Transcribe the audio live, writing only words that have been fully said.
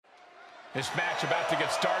This match about to get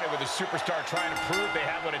started with a superstar trying to prove they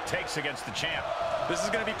have what it takes against the champ. This is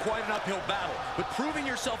going to be quite an uphill battle, but proving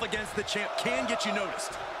yourself against the champ can get you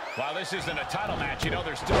noticed. While this isn't a title match, you know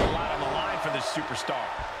there's still a lot on the line for this superstar.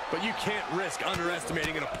 But you can't risk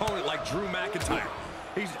underestimating an opponent like Drew McIntyre.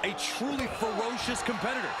 He's a truly ferocious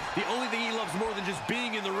competitor. The only thing he loves more than just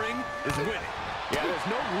being in the ring is winning. Yeah, there's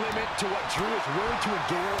no limit to what Drew is willing to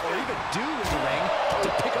endure or even do in the ring to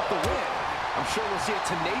pick up the win. I'm sure we'll see a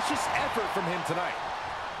tenacious effort from him tonight.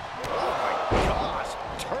 Oh my gosh,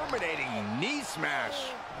 terminating knee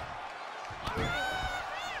smash.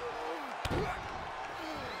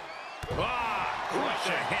 Crush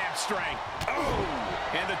a hamstring.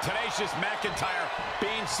 Oh! And the tenacious McIntyre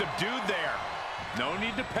being subdued there. No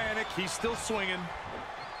need to panic, he's still swinging.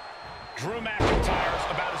 Drew McIntyre's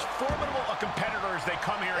about as formidable a competitor as they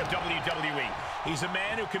come here in WWE. He's a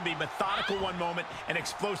man who can be methodical one moment and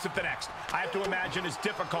explosive the next. I have to imagine it's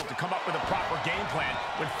difficult to come up with a proper game plan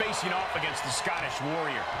when facing off against the Scottish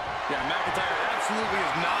Warrior. Yeah, McIntyre absolutely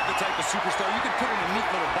is not the type of superstar you can put in a neat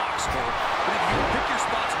little box score. But if you pick your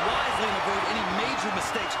spots wisely and avoid any major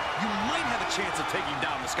mistakes, you might have a chance of taking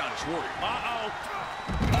down the Scottish Warrior. Uh-oh.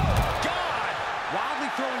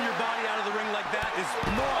 Wildly throwing your body out of the ring like that is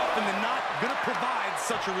more often than not going to provide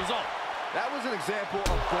such a result. That was an example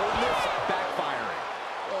of boldness backfiring.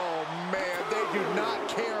 Oh, man, they do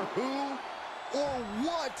not care who or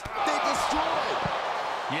what they destroy.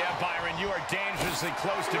 Yeah, Byron, you are dangerously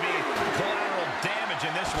close to being collateral damage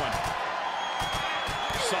in this one.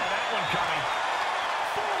 Saw that one coming.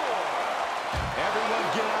 Everyone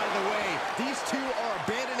get out of the way. These two are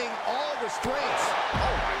abandoning all restraints.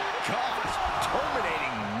 Oh, my gosh.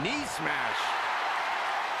 Terminating knee smash.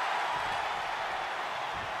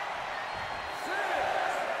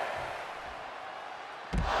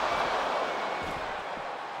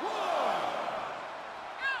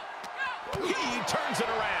 He turns it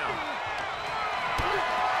around.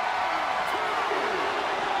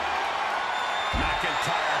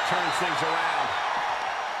 McIntyre turns things around.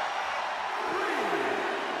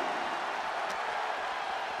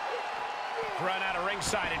 Run out of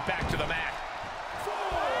ringside and back to the mat.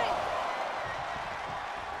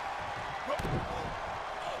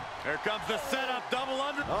 Here comes the setup, double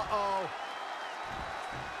under. Uh-oh.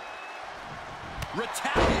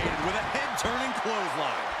 Retaliated with a head-turning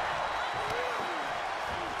clothesline.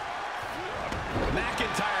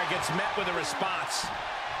 McIntyre gets met with a response.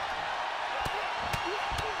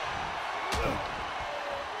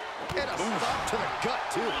 And a stop to the gut,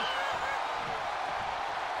 too.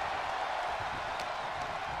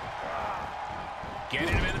 Getting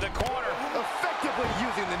him into the corner. Effectively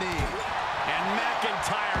using the knee. And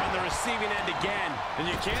McIntyre on the receiving end again. And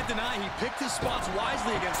you can't deny he picked his spots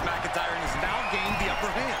wisely against McIntyre and has now gained the upper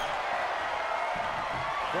hand.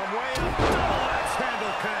 From way up, double axe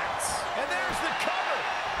handle connects. And there's the cover.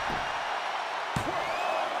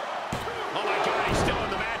 Oh my God, he's still in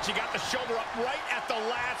the match. He got the shoulder up right at the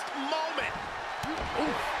last moment.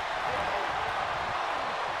 Oof.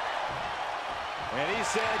 And he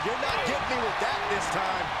said, you're not getting me with that this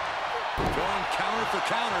time. Going counter for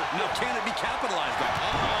counter. Now, can it be capitalized on?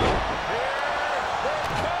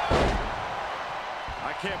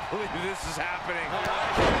 I can't believe this is happening.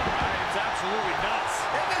 It's absolutely nuts.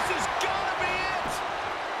 And this is gonna be it.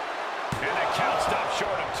 And the count stopped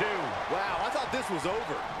short of 2. Wow, I thought this was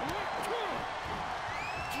over.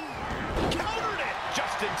 Countered it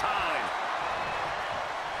just in time.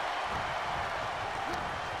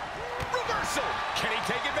 Reversal. Can he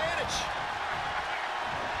take advantage?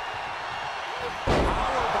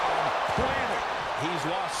 Powerbomb planted. He's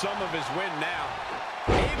lost some of his win now.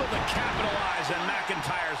 Able to capitalize on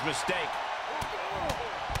McIntyre's mistake.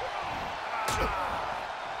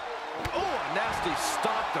 Oh, a nasty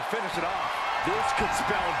stop to finish it off. This could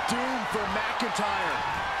spell doom for McIntyre.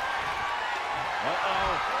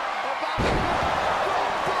 Uh-oh. About to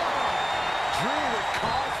Drew with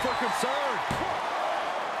cause for concern.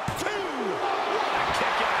 2. What a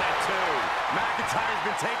kick out at 2. McIntyre's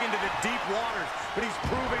been taken to the deep waters, but he's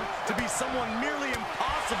proving to be someone nearly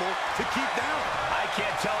impossible to keep down. I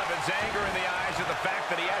can't tell if it's anger in the eyes or the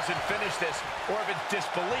fact that he hasn't finished this, or if it's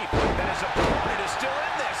disbelief that his opponent is still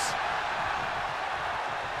in this.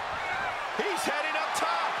 He's heading up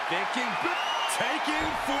top. Taking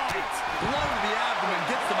flight. Blow to the abdomen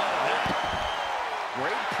gets them out of that.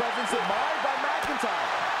 Great presence of mind by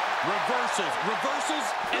McIntyre. Reversals,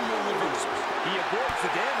 and more reversals. He avoids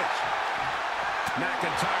the damage.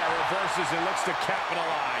 McIntyre reverses and looks to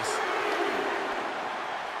capitalize.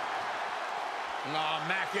 Oh,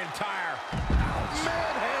 McIntyre.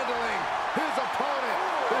 Manhandling his opponent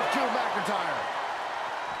is Drew McIntyre.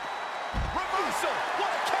 reversal. What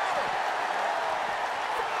a counter.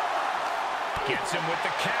 Gets him with the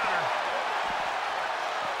counter.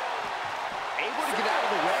 Able to get out of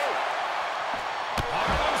the way.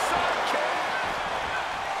 Harlem sidekick.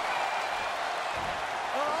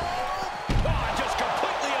 Oh, just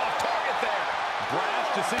completely off target there. Brash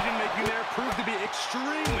decision-making there proved to be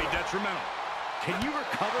extremely detrimental. Can you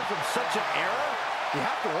recover from such an error? You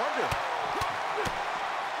have to wonder.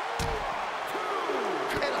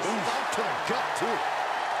 And a stomp to the gut, too.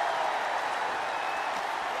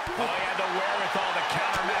 Oh, he had the wherewithal to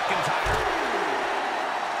counter McIntyre.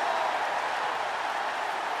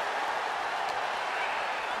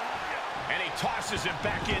 And he tosses him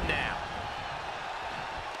back in now.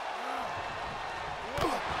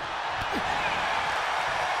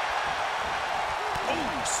 Oh,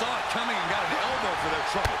 saw it coming and got an elbow for their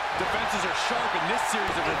trouble. Defenses are sharp in this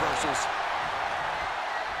series of reversals.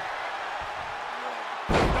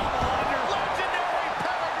 Legendary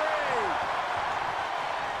pedigree.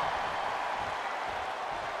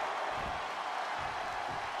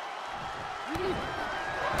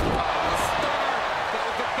 The start. That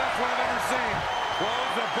was the best one I've ever seen.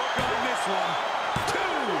 Close the book on this one. 2.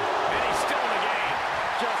 And he's still in the game.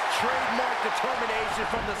 Just trademark determination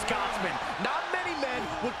from the Scotsman. Not many men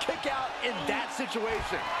would kick out in that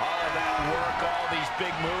situation. All of that work, all these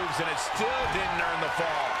big moves, and it still didn't earn the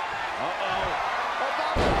fall.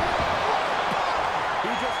 He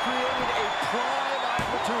just created a prime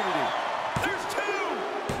opportunity. There's 2.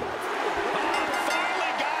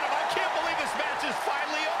 Finally got him. I can't believe this match is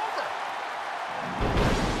finally over.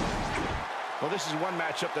 Well, this is one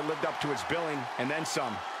matchup that lived up to its billing, and then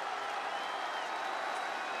some.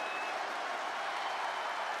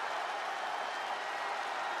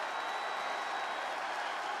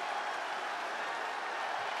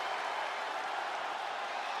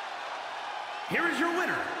 Here is your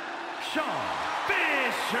winner, Shawn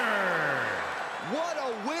Fisher. What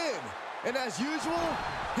a win. And as usual,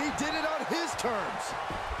 he did it on his terms.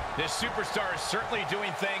 This superstar is certainly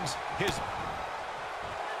doing things his...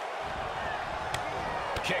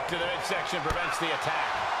 Kick to the midsection prevents the attack.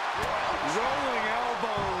 Rolling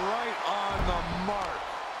elbow right on the mark.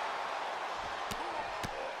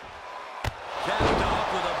 Capped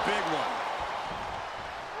off with a big one.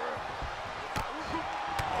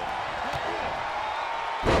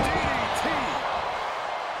 DDT.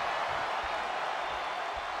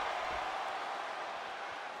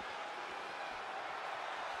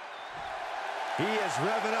 He is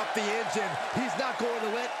revving up the engine. He's not going to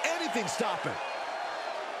let anything stop him.